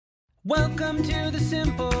Welcome to the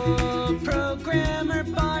Simple Programmer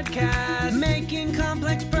Podcast, making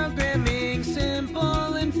complex programming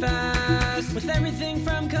simple and fast, with everything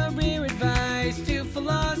from career advice to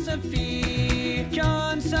philosophy.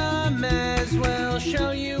 John Summers will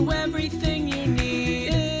show you everything you need.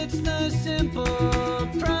 It's the Simple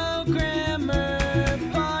Programmer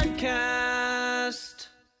Podcast.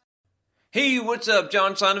 Hey, what's up?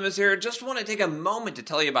 John Sonnemus here. Just want to take a moment to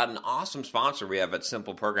tell you about an awesome sponsor we have at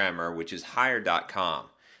Simple Programmer, which is Hired.com.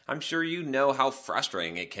 I'm sure you know how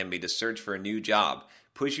frustrating it can be to search for a new job.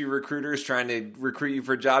 Pushy recruiters trying to recruit you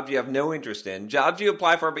for jobs you have no interest in, jobs you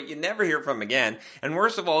apply for but you never hear from again, and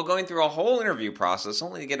worst of all, going through a whole interview process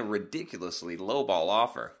only to get a ridiculously lowball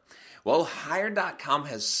offer. Well, Hired.com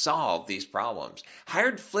has solved these problems.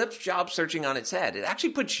 Hired flips job searching on its head. It actually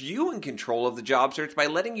puts you in control of the job search by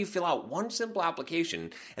letting you fill out one simple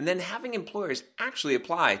application and then having employers actually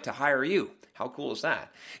apply to hire you. How cool is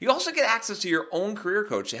that? You also get access to your own career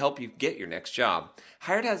coach to help you get your next job.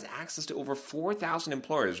 Hired has access to over 4,000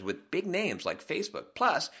 employers with big names like Facebook.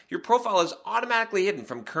 Plus, your profile is automatically hidden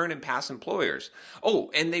from current and past employers.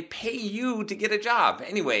 Oh, and they pay you to get a job.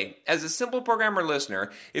 Anyway, as a Simple Programmer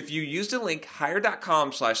listener, if you use the link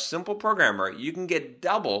Hired.com/simpleprogrammer, you can get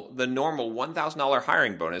double the normal $1,000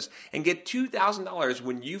 hiring bonus and get $2,000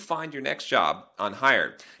 when you find your next job on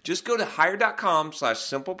Hired. Just go to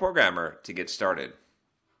Hired.com/simpleprogrammer to get started.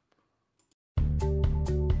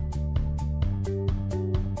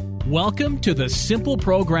 Welcome to the Simple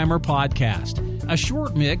Programmer Podcast, a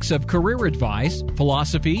short mix of career advice,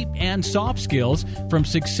 philosophy, and soft skills from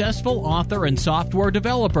successful author and software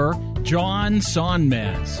developer John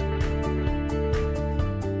Sonmez.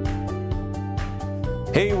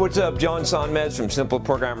 Hey, what's up? John Sonmez from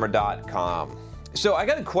SimpleProgrammer.com. So I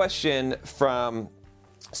got a question from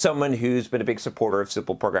someone who's been a big supporter of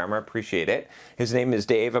Simple Programmer. I appreciate it. His name is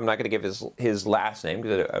Dave. I'm not going to give his last name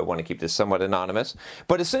because I want to keep this somewhat anonymous.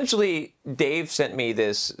 But essentially, Dave sent me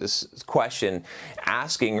this question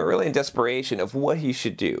asking, really in desperation, of what he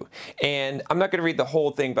should do. And I'm not going to read the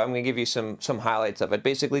whole thing, but I'm going to give you some highlights of it.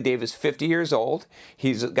 Basically, Dave is 50 years old.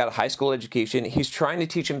 He's got a high school education. He's trying to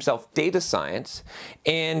teach himself data science.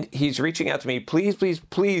 And he's reaching out to me, please,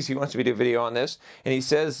 he wants me to do a video on this. And he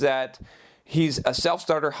says that he's a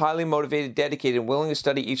self-starter, highly motivated, dedicated, and willing to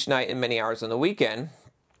study each night and many hours on the weekend.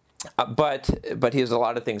 But he has a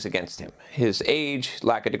lot of things against him. His age,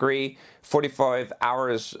 lack of degree, 45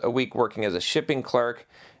 hours a week working as a shipping clerk.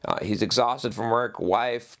 He's exhausted from work,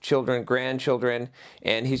 wife, children, grandchildren,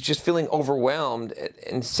 and he's just feeling overwhelmed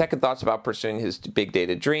and second thoughts about pursuing his big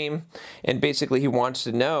data dream. And basically he wants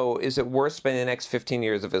to know, is it worth spending the next 15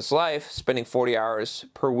 years of his life, spending 40 hours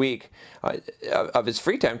per week of his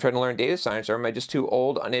free time trying to learn data science, or am I just too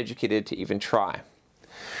old, uneducated to even try?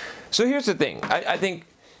 So here's the thing. I think,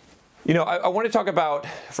 I want to talk about,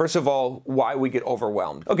 first of all, why we get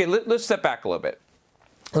overwhelmed. Okay, let's step back a little bit.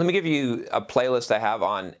 Let me give you a playlist I have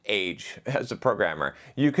on age as a programmer.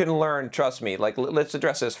 You can learn, trust me, let's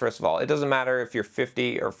address this first of all. It doesn't matter if you're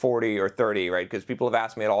 50 or 40 or 30, right? Because people have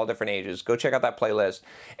asked me at all different ages. Go check out that playlist.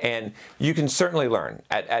 And you can certainly learn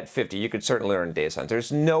at 50. You could certainly learn data science.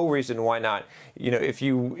 There's no reason why not. If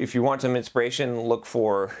you want some inspiration, look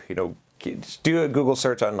for, do a Google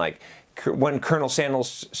search on when Colonel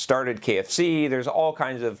Sanders started KFC. There's all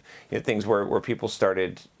kinds of things where people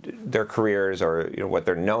started their careers or what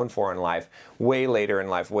they're known for in life way later in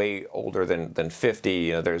life, way older than 50.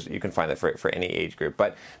 You can find that for any age group.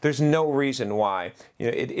 But there's no reason why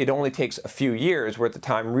it only takes a few years worth of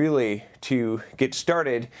time really to get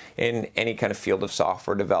started in any kind of field of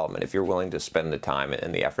software development if you're willing to spend the time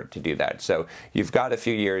and the effort to do that. So you've got a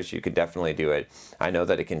few years, you could definitely do it. I know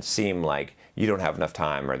that it can seem like you don't have enough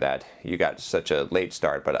time or that you got such a late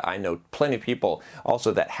start, but I know plenty of people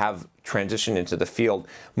also that have transitioned into the field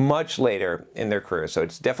much later in their career. So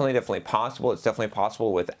it's definitely possible. It's definitely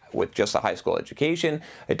possible with just a high school education.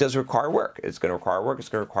 It does require work. It's going to require work. It's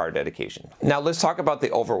going to require dedication. Now let's talk about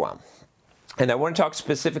the overwhelm. And I want to talk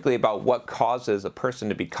specifically about what causes a person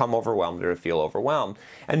to become overwhelmed or to feel overwhelmed.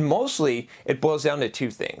 And mostly it boils down to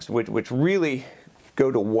two things, which really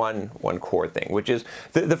go to one core thing, which is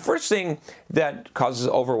the first thing that causes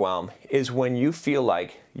overwhelm is when you feel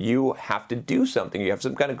like you have to do something, you have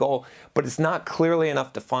some kind of goal, but it's not clearly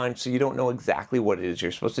enough defined, so you don't know exactly what it is you're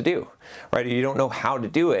supposed to do, right? You don't know how to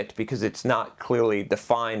do it because it's not clearly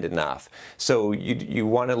defined enough. So you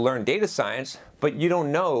want to learn data science, but you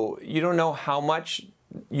don't know how much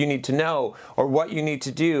you need to know or what you need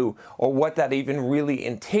to do or what that even really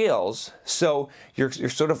entails. So you're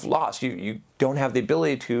sort of lost. You don't have the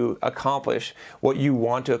ability to accomplish what you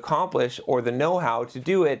want to accomplish or the know-how to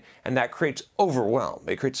do it, and that creates overwhelm.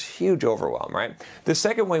 It creates huge overwhelm, right? The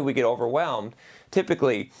second way we get overwhelmed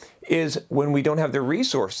typically is when we don't have the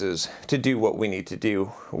resources to do what we need to do,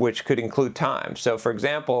 which could include time. So for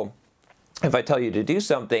example, if I tell you to do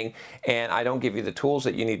something and I don't give you the tools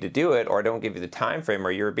that you need to do it, or I don't give you the time frame,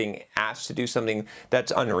 or you're being asked to do something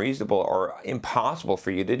that's unreasonable or impossible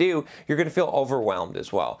for you to do, you're going to feel overwhelmed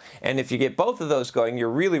as well. And if you get both of those going, you're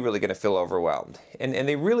really going to feel overwhelmed. And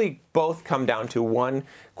they really both come down to one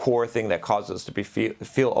core thing that causes us to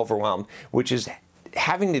feel overwhelmed, which is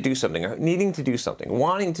having to do something, or needing to do something,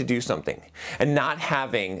 wanting to do something, and not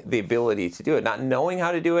having the ability to do it, not knowing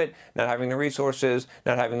how to do it, not having the resources,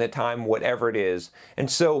 not having the time, whatever it is. And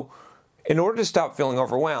so in order to stop feeling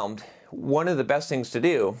overwhelmed, one of the best things to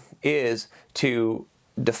do is to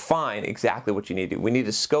define exactly what you need to do. We need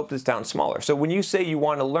to scope this down smaller. So when you say you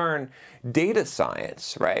want to learn data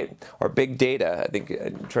science, right, or big data, I think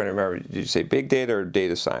I'm trying to remember, did you say big data or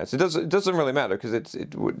data science? It doesn't really matter because it's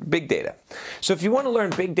big data. So if you want to learn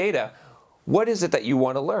big data, what is it that you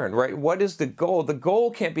want to learn, right? What is the goal? The goal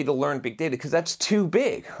can't be to learn big data because that's too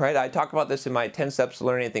big, right? I talk about this in my 10 Steps to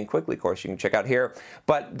Learn Anything Quickly course you can check out here.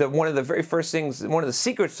 But one of the very first things, one of the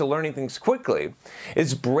secrets to learning things quickly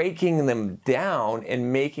is breaking them down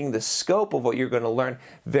and making the scope of what you're going to learn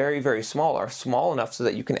very, very small, or small enough so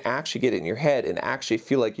that you can actually get it in your head and actually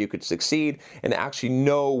feel like you could succeed and actually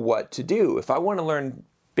know what to do. If I want to learn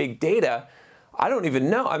big data, I don't even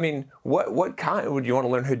know. I mean, what kind? Would you want to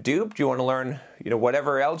learn Hadoop? Do you want to learn,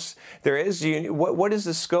 whatever else there is? What is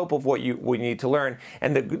the scope of what we need to learn?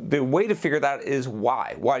 And the way to figure that is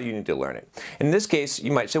why. Why do you need to learn it? In this case,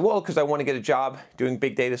 you might say, well, because I want to get a job doing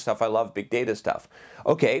big data stuff. I love big data stuff.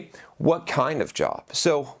 Okay, what kind of job?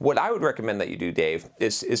 So what I would recommend that you do, Dave,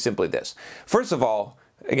 is simply this. First of all,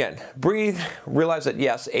 again, breathe, realize that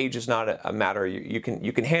yes, age is not a matter. You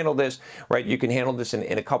can handle this, right? You can handle this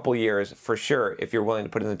in a couple years for sure if you're willing to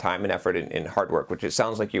put in the time and effort and hard work, which it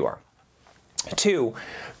sounds like you are. 2,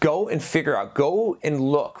 go and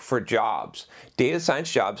look for jobs, data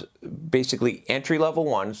science jobs, basically entry-level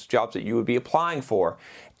ones, jobs that you would be applying for,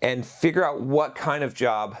 and figure out what kind of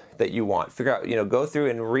job that you want. Figure out, go through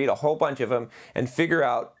and read a whole bunch of them and figure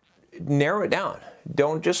out, narrow it down.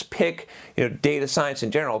 Don't just pick, data science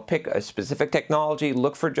in general. Pick a specific technology,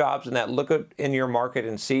 look for jobs in that, look in your market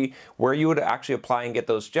and see where you would actually apply and get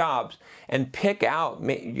those jobs, and pick out,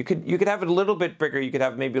 you could have it a little bit bigger. You could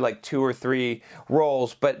have maybe like 2 or 3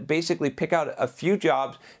 roles, but basically pick out a few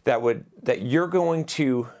jobs that you're going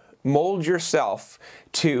to mold yourself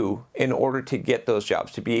to in order to get those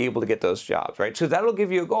jobs, to be able to get those jobs, right? So that'll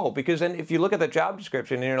give you a goal, because then if you look at the job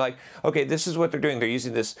description and you're like, okay, this is what they're doing. They're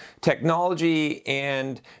using this technology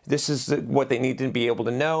and this is what they need to be able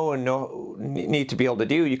to know and need to be able to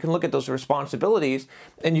do. You can look at those responsibilities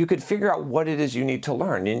and you could figure out what it is you need to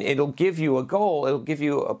learn. And it'll give you a goal. It'll give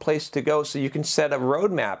you a place to go, so you can set a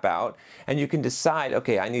roadmap out and you can decide,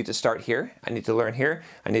 okay, I need to start here. I need to learn here.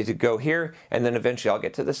 I need to go here. And then eventually I'll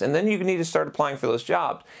get to this. And then you need to start applying for those jobs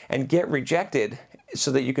and get rejected so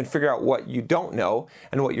that you can figure out what you don't know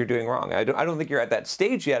and what you're doing wrong. I don't think you're at that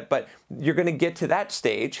stage yet, but you're going to get to that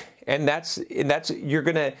stage, and that's you're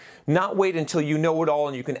going to not wait until you know it all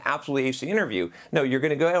and you can absolutely ace the interview. No, you're going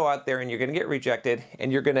to go out there and you're going to get rejected,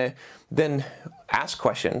 and you're going to then ask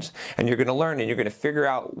questions, and you're going to learn, and you're going to figure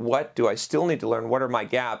out, what do I still need to learn? What are my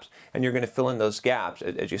gaps? And you're going to fill in those gaps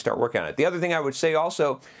as you start working on it. The other thing I would say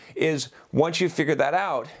also is, once you figure that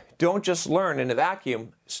out, don't just learn in a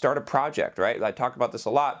vacuum. Start a project, right? I talk about this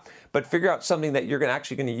a lot, but figure out something that you're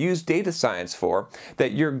actually going to use data science for,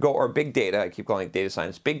 or big data, I keep calling it data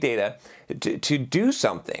science, big data, to do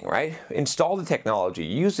something, right? Install the technology,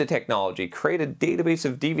 use the technology, create a database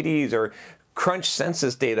of DVDs or crunch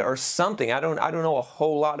census data or something. I don't know a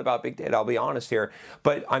whole lot about big data, I'll be honest here,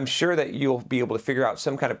 but I'm sure that you'll be able to figure out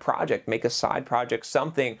some kind of project, make a side project,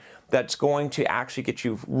 something that's going to actually get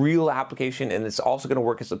you real application, and it's also going to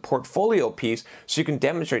work as a portfolio piece, so you can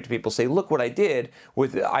demonstrate to people, say, look what I did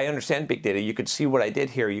I understand big data. You could see what I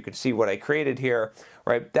did here. You could see what I created here,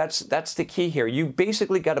 right? That's the key here. You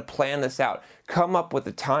basically got to plan this out. Come up with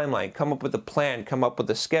a timeline, come up with a plan, come up with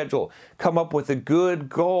a schedule, come up with a good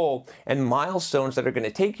goal and milestones that are going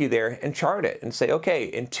to take you there, and chart it and say, okay,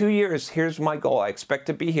 in 2 years, here's my goal. I expect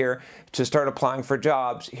to be here to start applying for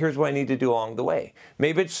jobs. Here's what I need to do along the way.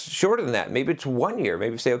 Maybe it's shorter than that. Maybe it's 1 year.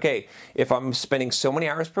 Maybe say, okay, if I'm spending so many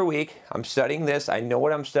hours per week, I'm studying this, I know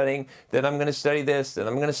what I'm studying, then I'm going to study this, then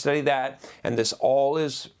I'm going to study that, and this all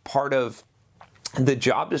is part of the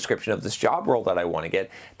job description of this job role that I want to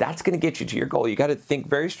get, that's going to get you to your goal. You got to think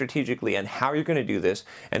very strategically on how you're going to do this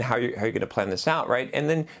and how you're going to plan this out, right? And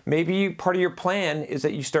then maybe part of your plan is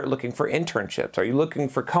that you start looking for internships. Are you looking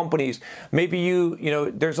for companies? Maybe you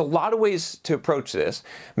know, there's a lot of ways to approach this.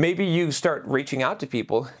 Maybe you start reaching out to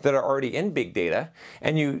people that are already in big data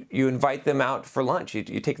and you invite them out for lunch.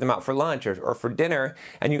 You take them out for lunch or for dinner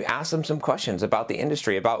and you ask them some questions about the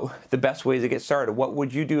industry, about the best ways to get started. What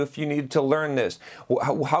would you do if you needed to learn this?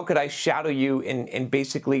 How could I shadow you and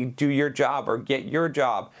basically do your job or get your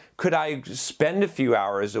job? Could I spend a few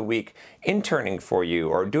hours a week interning for you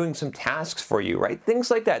or doing some tasks for you, right?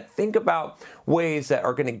 Things like that. Think about ways that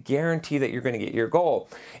are going to guarantee that you're going to get your goal.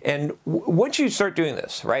 And once you start doing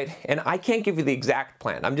this, right? And I can't give you the exact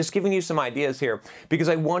plan. I'm just giving you some ideas here because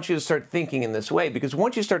I want you to start thinking in this way. Because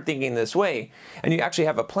once you start thinking this way and you actually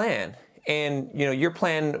have a plan, and you know, your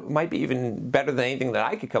plan might be even better than anything that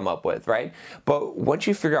I could come up with, right? But once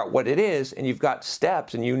you figure out what it is and you've got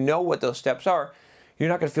steps and you know what those steps are, you're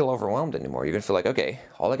not going to feel overwhelmed anymore. You're going to feel like, okay,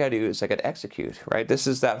 all I got to do is I got to execute, right? This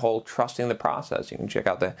is that whole trusting the process. You can check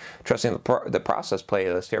out the trusting the process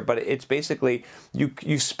playlist here, but it's basically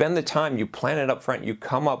you spend the time, you plan it up front, you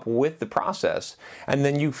come up with the process, and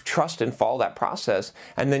then you trust and follow that process,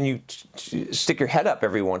 and then you stick your head up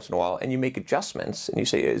every once in a while and you make adjustments and you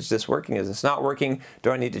say, is this working? Is this not working? Do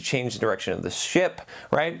I need to change the direction of the ship,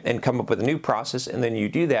 right? And come up with a new process, and then you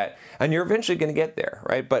do that, and you're eventually going to get there,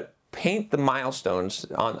 right? But paint the milestones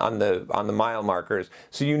on the mile markers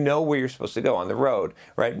so you know where you're supposed to go on the road,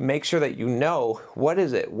 right? Make sure that you know what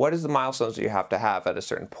is it, what is the milestones that you have to have at a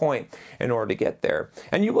certain point in order to get there,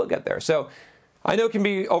 and you will get there. So I know it can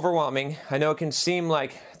be overwhelming. I know it can seem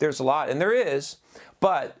like there's a lot, and there is,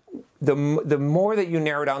 but the more that you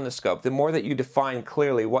narrow down the scope, the more that you define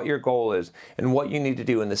clearly what your goal is and what you need to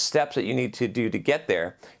do and the steps that you need to do to get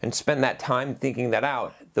there and spend that time thinking that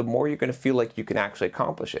out, the more you're going to feel like you can actually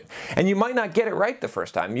accomplish it. And you might not get it right the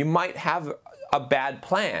first time. You might have a bad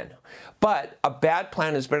plan, but a bad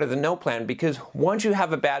plan is better than no plan, because once you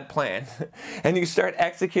have a bad plan and you start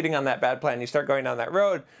executing on that bad plan, you start going down that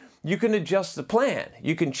road, you can adjust the plan.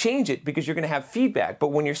 You can change it because you're going to have feedback. But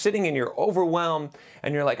when you're sitting and you're overwhelmed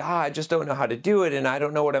and you're like, I just don't know how to do it and I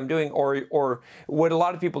don't know what I'm doing, or what a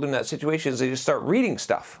lot of people do in that situation is they just start reading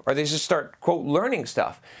stuff or they just start, quote, learning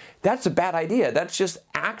stuff. That's a bad idea. That's just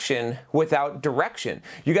action without direction.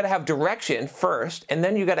 You got to have direction first, and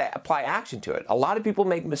then you got to apply action to it. A lot of people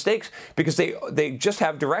make mistakes because they just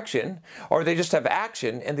have direction or they just have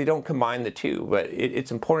action and they don't combine the two. But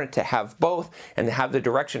it's important to have both and to have the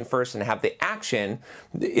direction first and have the action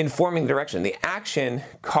informing the direction. The action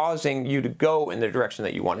causing you to go in the direction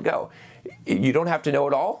that you want to go. You don't have to know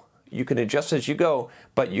it all. You can adjust as you go,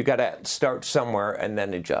 but you got to start somewhere and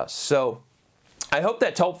then adjust. So I hope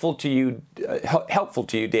that's helpful to you,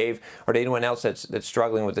 Dave, or to anyone else that's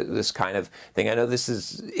struggling with this kind of thing. I know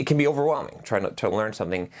it can be overwhelming trying to learn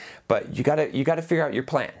something, but you gotta figure out your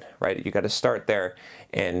plan, right? You got to start there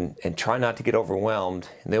and try not to get overwhelmed.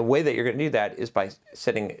 And the way that you're going to do that is by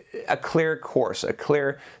setting a clear course, a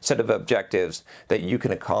clear set of objectives that you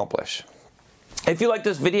can accomplish. If you like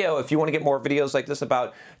this video, if you want to get more videos like this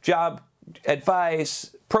about job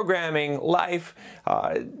advice, programming, life,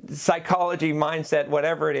 psychology, mindset,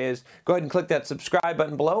 whatever it is, go ahead and click that subscribe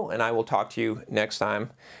button below, and I will talk to you next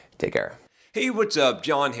time. Take care. Hey, what's up?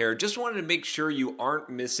 John here. Just wanted to make sure you aren't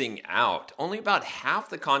missing out. Only about half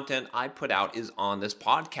the content I put out is on this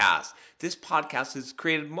podcast. This podcast is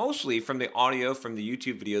created mostly from the audio from the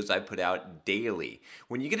YouTube videos I put out daily.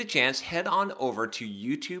 When you get a chance, head on over to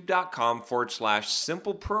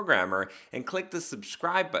youtube.com/simpleprogrammer and click the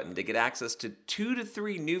subscribe button to get access to 2 to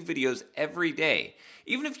 3 new videos every day.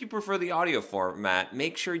 Even if you prefer the audio format,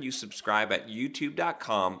 make sure you subscribe at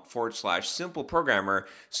youtube.com/simpleprogrammer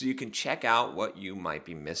so you can check out what you might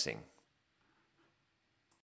be missing.